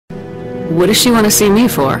What does she want to see me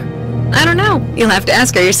for? I don't know. You'll have to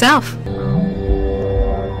ask her yourself.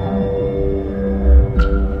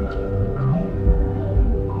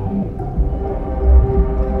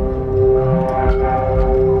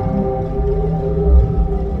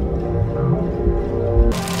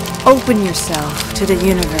 Open yourself to the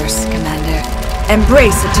universe, Commander.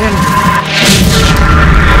 Embrace eternity.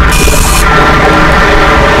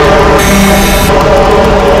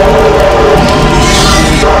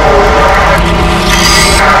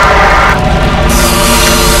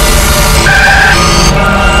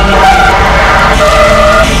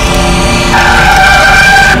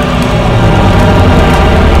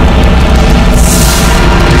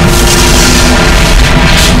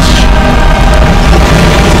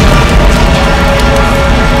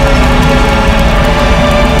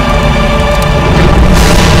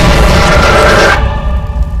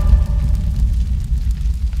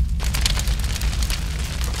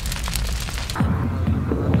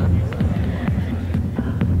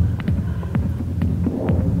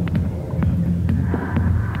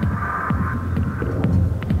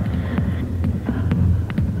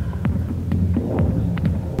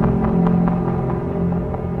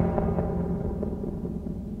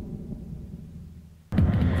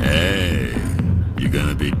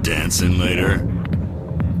 Dancing later?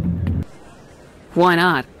 Why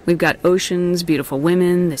not? We've got oceans, beautiful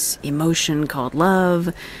women, this emotion called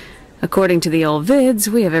love. According to the old vids,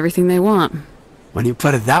 we have everything they want. When you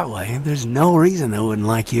put it that way, there's no reason they wouldn't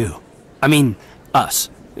like you. I mean, us.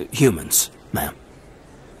 Humans, ma'am.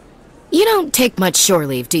 You don't take much shore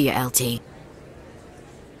leave, do you, LT?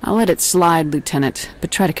 I'll let it slide, Lieutenant,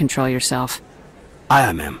 but try to control yourself. Aye,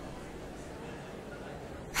 aye, ma'am.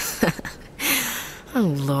 Oh,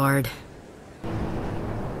 Lord.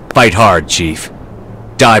 Fight hard, Chief.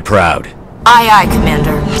 Die proud. Aye, aye,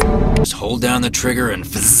 Commander. Just hold down the trigger and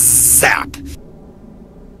zap!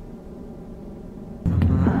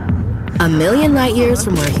 A million light years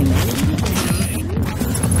from where humanity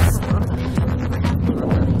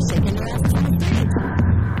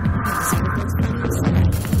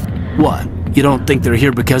What? You don't think they're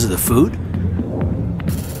here because of the food?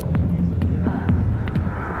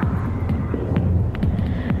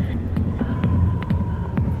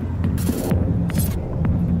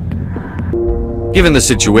 Given the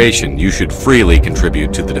situation, you should freely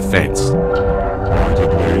contribute to the defense.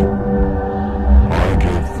 Pointedly, I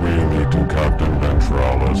give freely to Captain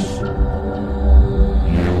Prowess.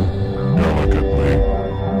 You, delicately,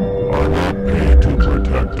 are not paid to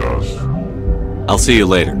protect us. I'll see you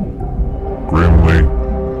later. Grimly,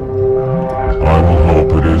 I will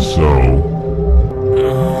hope it is so.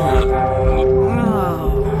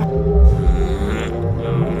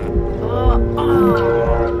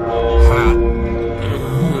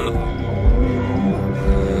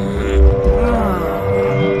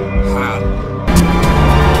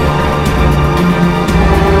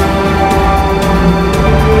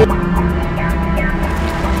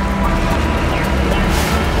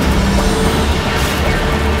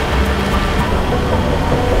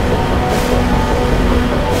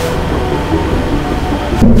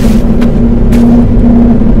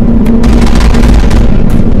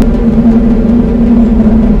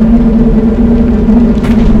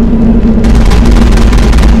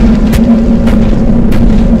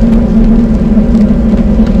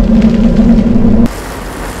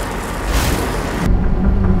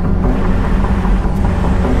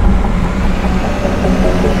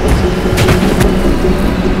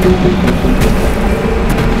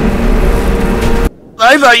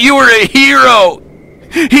 I thought you were a hero!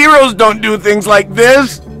 Heroes don't do things like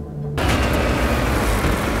this!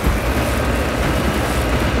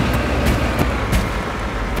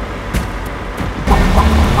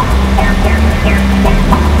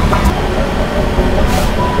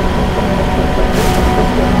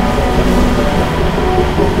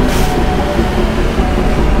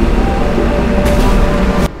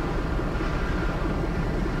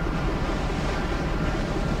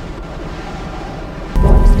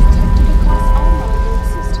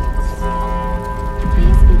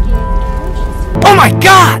 Oh my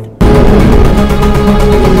God!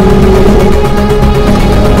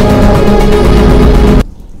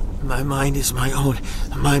 My mind is my own.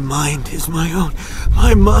 My mind is my own.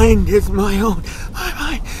 My mind is my own. My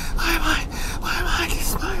mind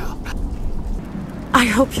is my own. I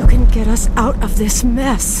hope you can get us out of this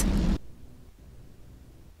mess.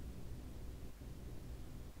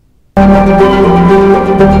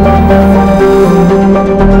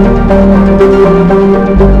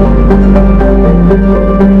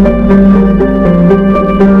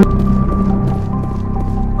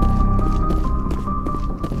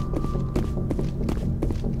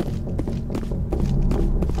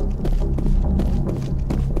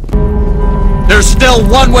 There's still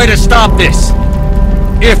one way to stop this.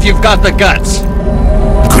 If you've got the guts.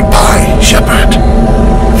 Goodbye, Shepard.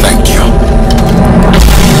 Thank you.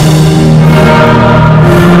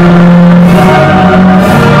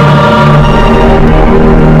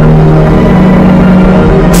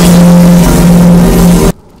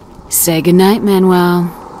 Say goodnight,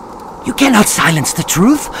 Manuel. You cannot silence the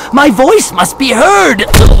truth. My voice must be heard.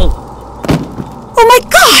 Oh my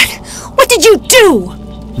god! What did you do?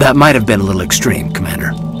 That might have been a little extreme,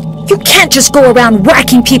 Commander. You can't just go around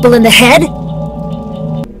whacking people in the head!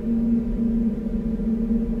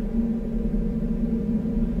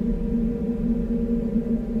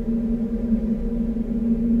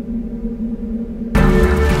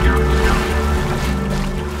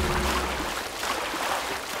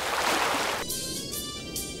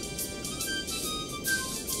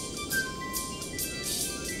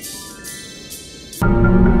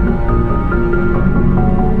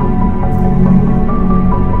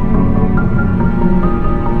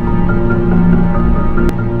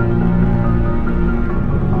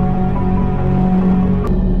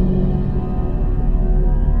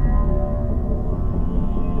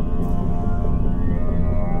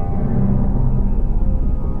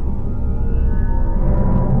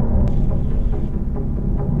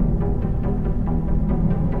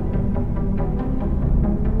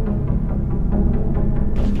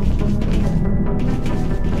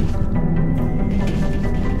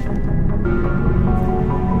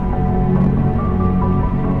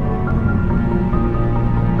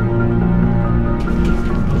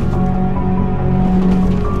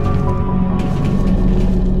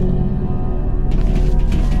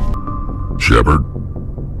 Shepard?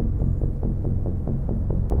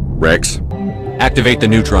 Rex, activate the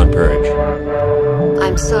neutron purge.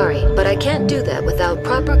 I'm sorry, but I can't do that without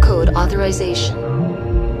proper code authorization.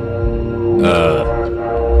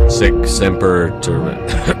 Sic semper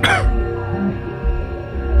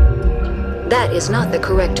That is not the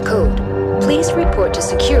correct code. Please report to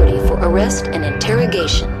security for arrest and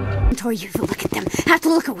interrogation. Or you look at them, have to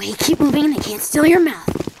look away, keep moving, and they can't steal your mouth.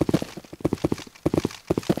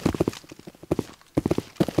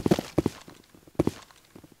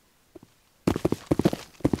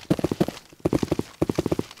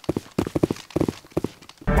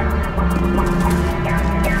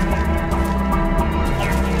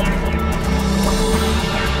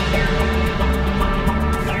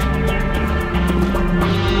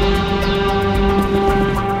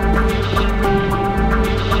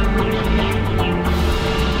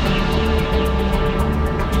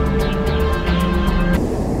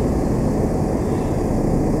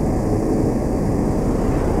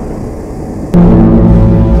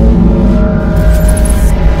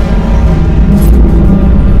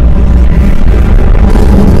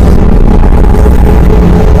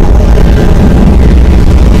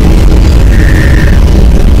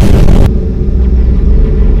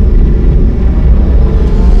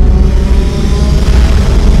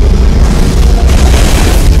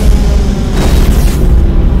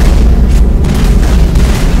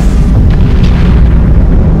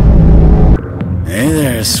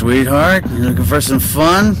 Sweetheart, you looking for some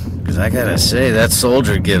fun? Because I gotta say, that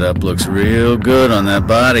soldier get-up looks real good on that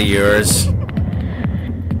body of yours.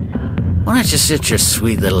 Why don't you sit your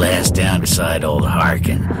sweet little ass down beside old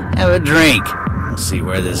Harkin? Have a drink. We'll see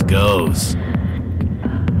where this goes.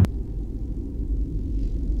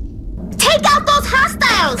 Take out those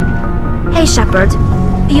hostiles! Hey, Shepard.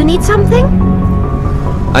 You need something?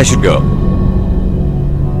 I should go.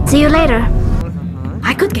 See you later.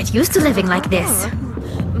 I could get used to living like this.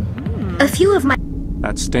 A few of my...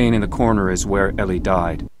 That stain in the corner is where Ellie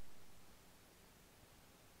died.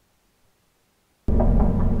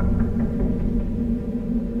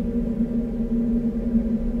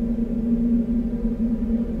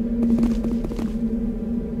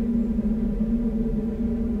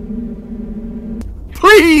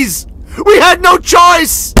 Please! We had no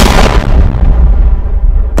choice!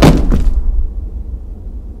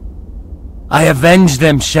 I avenged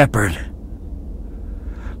them, Shepard.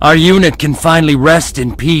 Our unit can finally rest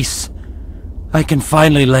in peace. I can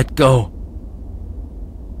finally let go.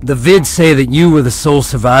 The vids say that you were the sole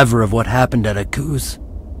survivor of what happened at Akuz.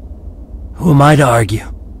 Who am I to argue?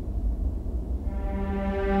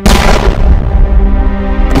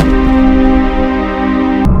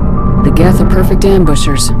 The Geth are perfect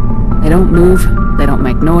ambushers. They don't move, they don't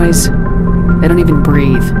make noise, they don't even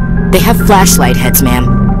breathe. They have flashlight heads,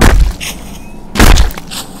 ma'am.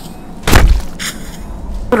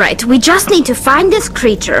 Right, we just need to find this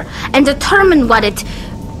creature and determine what it...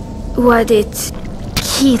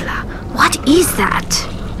 Kila. What is that?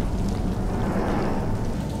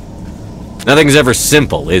 Nothing's ever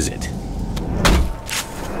simple, is it?